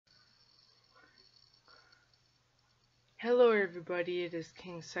Hello everybody, it is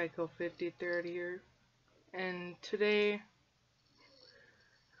King Psycho 53rd here, and today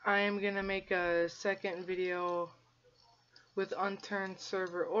I am gonna make a second video with Unturned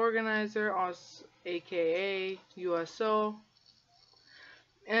Server Organizer, also aka USO,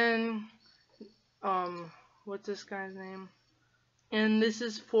 and what's this guy's name? And this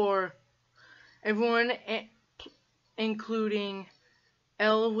is for everyone, including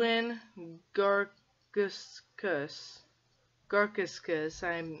Elwin Garkiskus.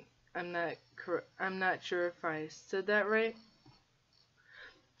 I'm not sure if I said that right.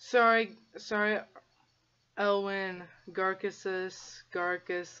 Sorry, Elwin Garkiskus.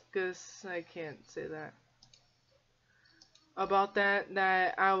 I can't say that. About that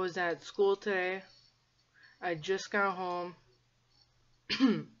I was at school today. I just got home.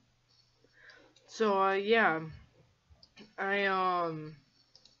 So yeah, I'm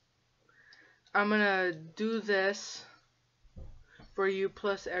gonna do this for you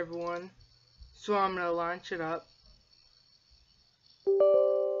plus everyone. So I'm gonna launch it up.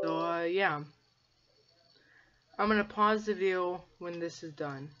 So yeah, I'm gonna pause the video when this is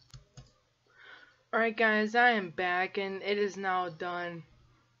done. Alright guys, I am back and it is now done.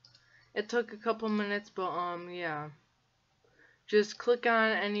 It took a couple minutes, but yeah. Just click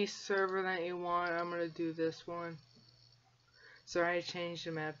on any server that you want. I'm gonna do this one. Sorry, I changed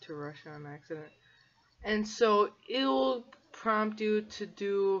the map to Russia on accident. And so it will prompt you to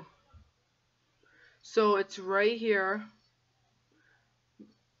do, so it's right here.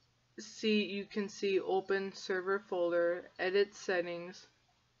 See, you can see open server folder, edit settings,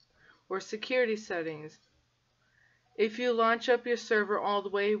 or security settings. If you launch up your server all the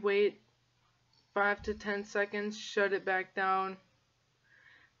way, wait 5 to 10 seconds, shut it back down.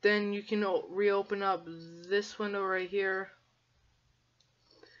 Then you can reopen up this window right here.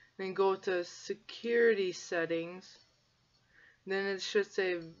 Then go to security settings. Then it should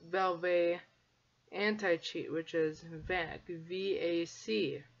say Valve anti-cheat, which is VAC,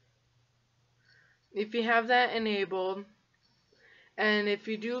 V-A-C. If you have that enabled, and if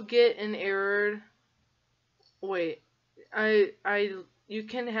you do get an error, wait, you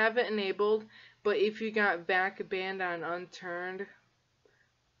can have it enabled, but if you got VAC banned on unturned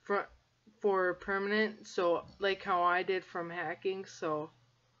for permanent, so like how I did from hacking, so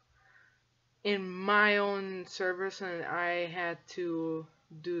in my own service, and I had to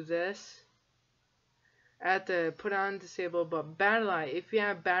do this. I had to put on disable, but battleye, if you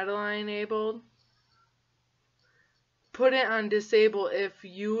have battleye enabled, put it on disable. If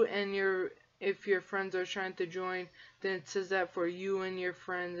you and if your friends are trying to join, then it says that for you and your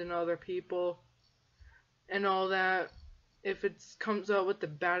friends and other people and all that. If it comes out with the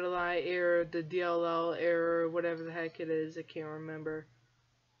battleye error, the DLL error, whatever the heck it is, I can't remember,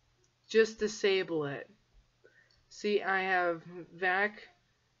 just disable it. See, I have VAC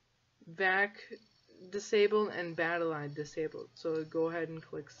disabled and battleye disabled. So go ahead and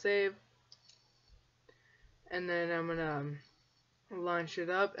click save. And then I'm gonna launch it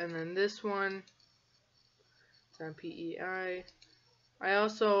up, and then this one, it's on PEI. I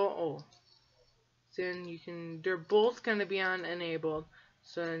also, then you can, they're both gonna be on enabled,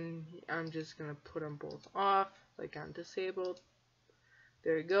 so then I'm just gonna put them both off, like on disabled.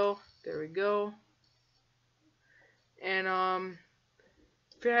 There we go, there we go. And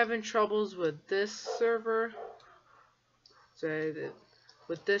if you're having troubles with this server,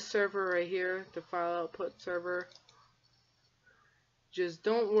 with this server right here, the file output server, just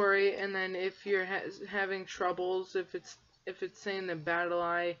don't worry. And then if you're having troubles, if it's saying the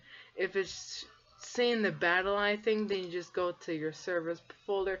battleye, if it's saying the battleye thing, then you just go to your servers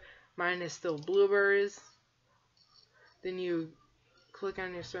folder. Mine is still blueberries. Then you click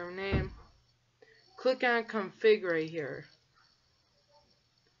on your server name, click on config right here,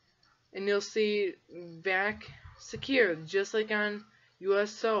 and you'll see VAC secured, just like on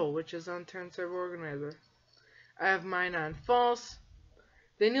USO, which is Unturned Server Organizer. I have mine on false.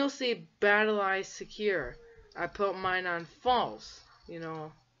 Then you'll see battleye secure. I put mine on false, you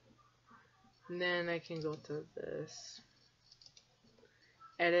know. And then I can go to this,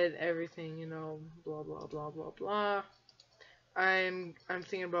 edit everything, you know, blah blah blah blah blah. I'm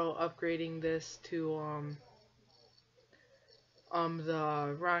thinking about upgrading this to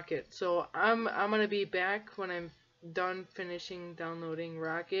the Rocket. So I'm gonna be back when I'm done finishing downloading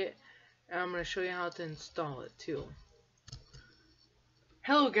Rocket, and I'm gonna show you how to install it too.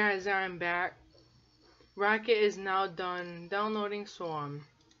 Hello guys, I'm back. Rocket is now done downloading, so I'm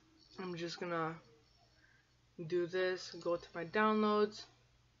just gonna do this, go to my downloads.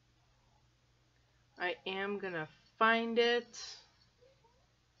 I am gonna find it.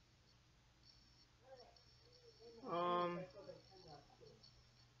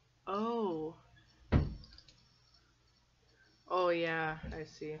 Oh. Oh yeah, I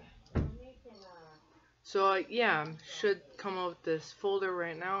see. So yeah, should come out with this folder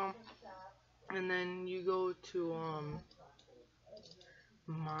right now, and then you go to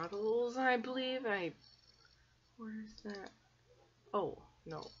models, I believe. Where's that? Oh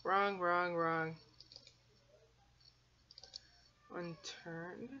no, wrong.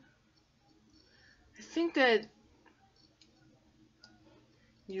 Unturned. I think that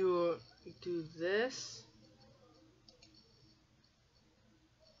you do this.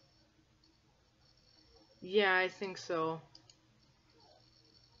 Yeah, I think so.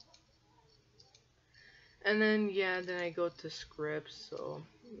 And then yeah, then I go to scripts. So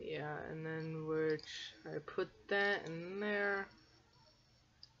yeah, and then which I put that in there.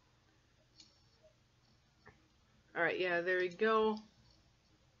 Alright, yeah, there we go.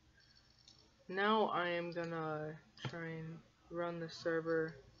 Now I am gonna try and run the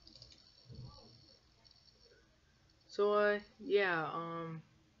server. So yeah,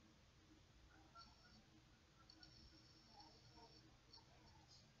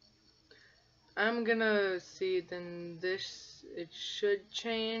 I'm gonna see, then this, it should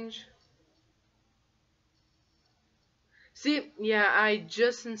change. See, yeah, I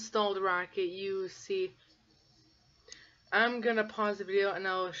just installed Rocket. You see, I'm gonna pause the video and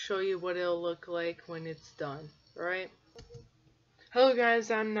I'll show you what it'll look like when it's done. Alright? Hello guys,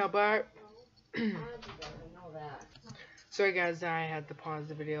 I'm now Bart. Sorry guys, I had to pause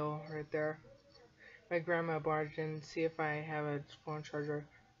the video right there. My grandma barged in, see if I have a phone charger.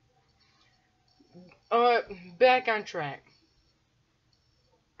 Back on track.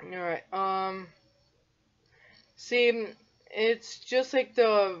 Alright, see, it's just like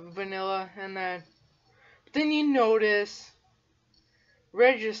the vanilla, and then you notice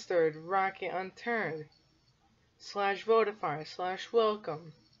registered, Rocket unturned, /votify,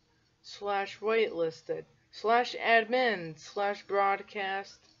 /welcome, /whitelisted, /admin,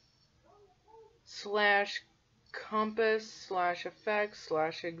 /broadcast, /compass, /effects,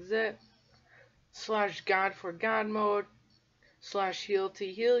 /exit, /god for god mode, /heal to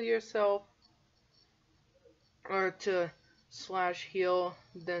heal yourself, or to /heal,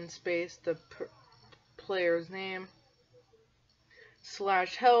 then space the player's name,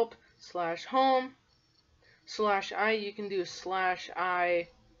 /help, /home, /I, you can do /I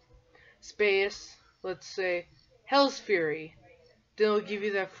space, let's say, Hell's Fury. Then it'll give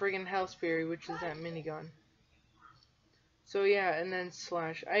you that friggin' Hell's Fury, which is that minigun. So yeah, and then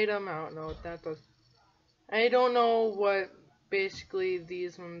 /item, I don't know what that does. I don't know what basically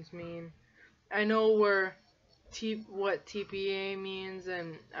these ones mean. I know what TPA means,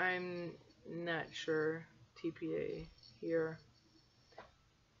 and I'm not sure TPA here.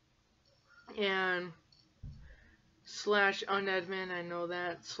 And /unadmin, I know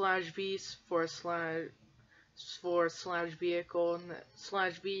that. /v for /vehicle. And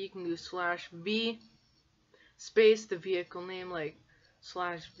 /v, you can do /v space the vehicle name, like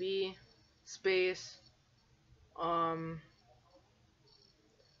 /v space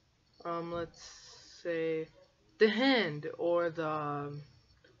let's say the Hind, or the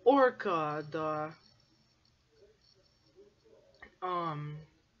Orca,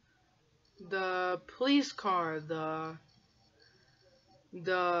 the police car, the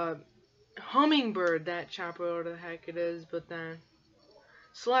hummingbird, that chopper, whatever the heck it is. But then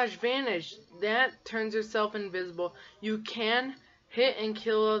 /vanish, that turns yourself invisible. You can hit and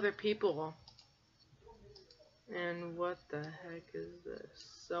kill other people. And what the heck is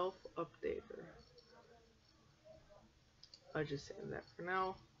this? Self-updater. I'll just save that for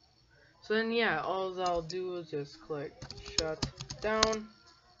now. So then yeah, all I'll do is just click shut down.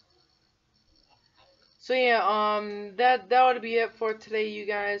 So yeah, that would be it for today, you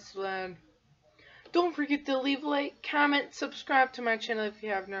guys. Then don't forget to leave a like, comment, subscribe to my channel if you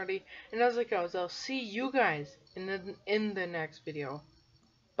haven't already. And as like always, I'll see you guys in the next video.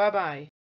 Bye bye.